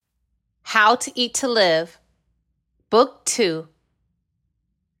How to Eat to Live, Book 2,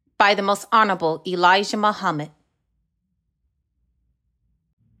 by the Most Honorable Elijah Muhammad.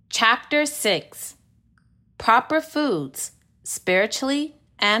 Chapter 6, Proper Foods, Spiritually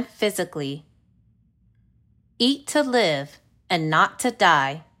and Physically. Eat to live and not to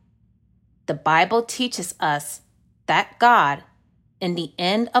die. The Bible teaches us that God, in the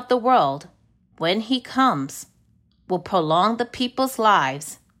end of the world, when He comes, will prolong the people's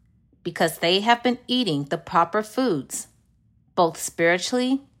lives because they have been eating the proper foods, both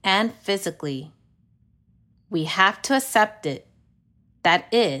spiritually and physically. We have to accept it.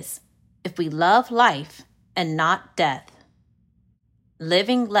 That is, if we love life and not death.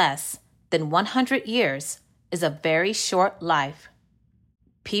 Living less than 100 years is a very short life.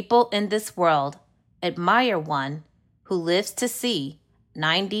 People in this world admire one who lives to see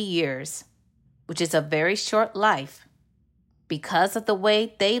 90 years, which is a very short life, because of the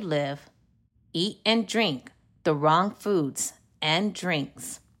way they live, eat and drink the wrong foods and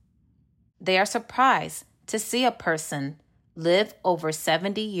drinks. They are surprised to see a person live over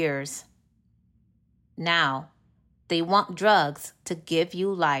 70 years. Now, they want drugs to give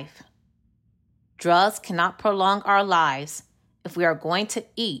you life. Drugs cannot prolong our lives if we are going to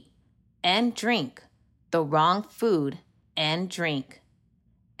eat and drink the wrong food and drink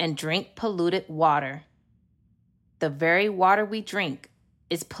polluted water. The very water we drink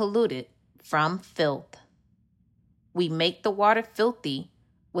is polluted from filth. We make the water filthy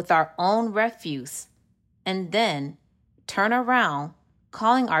with our own refuse and then turn around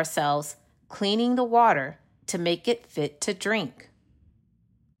calling ourselves cleaning the water to make it fit to drink.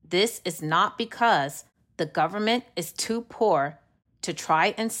 This is not because the government is too poor to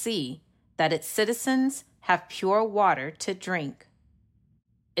try and see that its citizens have pure water to drink.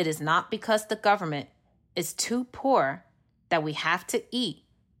 It is not because the government is too poor that we have to eat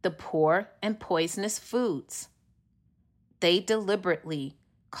the poor and poisonous foods. They deliberately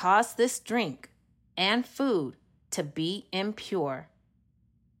cause this drink and food to be impure.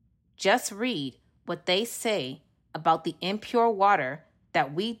 Just read what they say about the impure water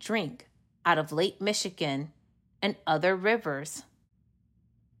that we drink out of Lake Michigan and other rivers.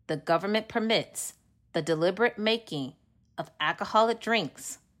 The government permits the deliberate making of alcoholic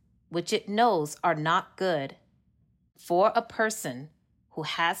drinks, which it knows are not good, for a person who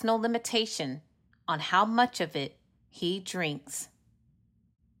has no limitation on how much of it he drinks.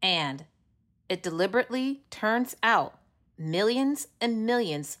 And it deliberately turns out millions and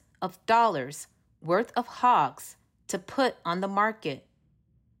millions of dollars worth of hogs to put on the market,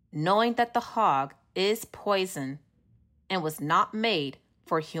 knowing that the hog is poison and was not made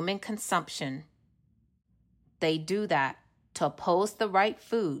for human consumption. They do that to oppose the right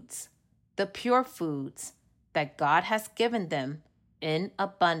foods, the pure foods that God has given them in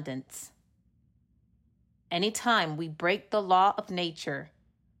abundance. Anytime we break the law of nature,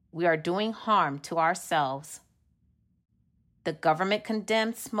 we are doing harm to ourselves. The government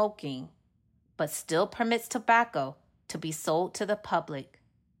condemns smoking, but still permits tobacco to be sold to the public.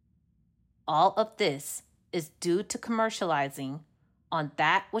 All of this is due to commercializing on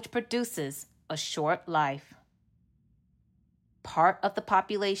that which produces a short life. Part of the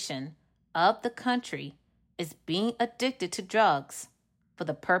population of the country is being addicted to drugs for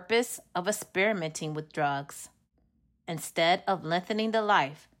the purpose of experimenting with drugs, instead of lengthening the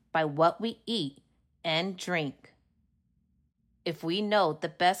life by what we eat and drink. If we know the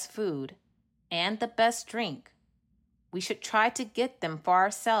best food and the best drink, we should try to get them for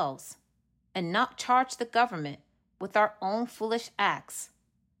ourselves and not charge the government with our own foolish acts,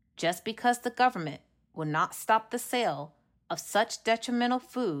 just because the government will not stop the sale of such detrimental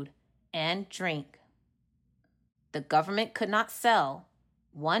food and drink. The government could not sell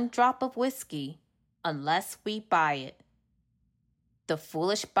one drop of whiskey unless we buy it. The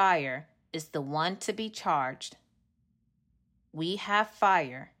foolish buyer is the one to be charged. We have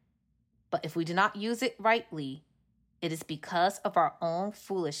fire, but if we do not use it rightly, it is because of our own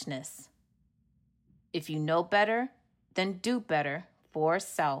foolishness. If you know better, then do better for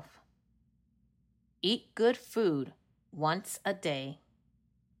self. Eat good food once a day.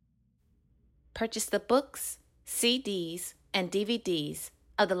 Purchase the books, CDs, and DVDs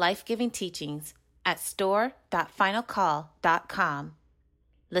of the life-giving teachings at store.finalcall.com.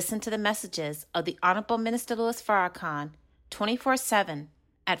 Listen to the messages of the Honorable Minister Louis Farrakhan 24/7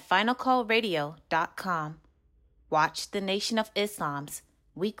 at finalcallradio.com. Watch the Nation of Islam's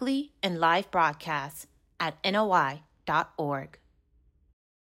weekly and live broadcasts at NOI.org.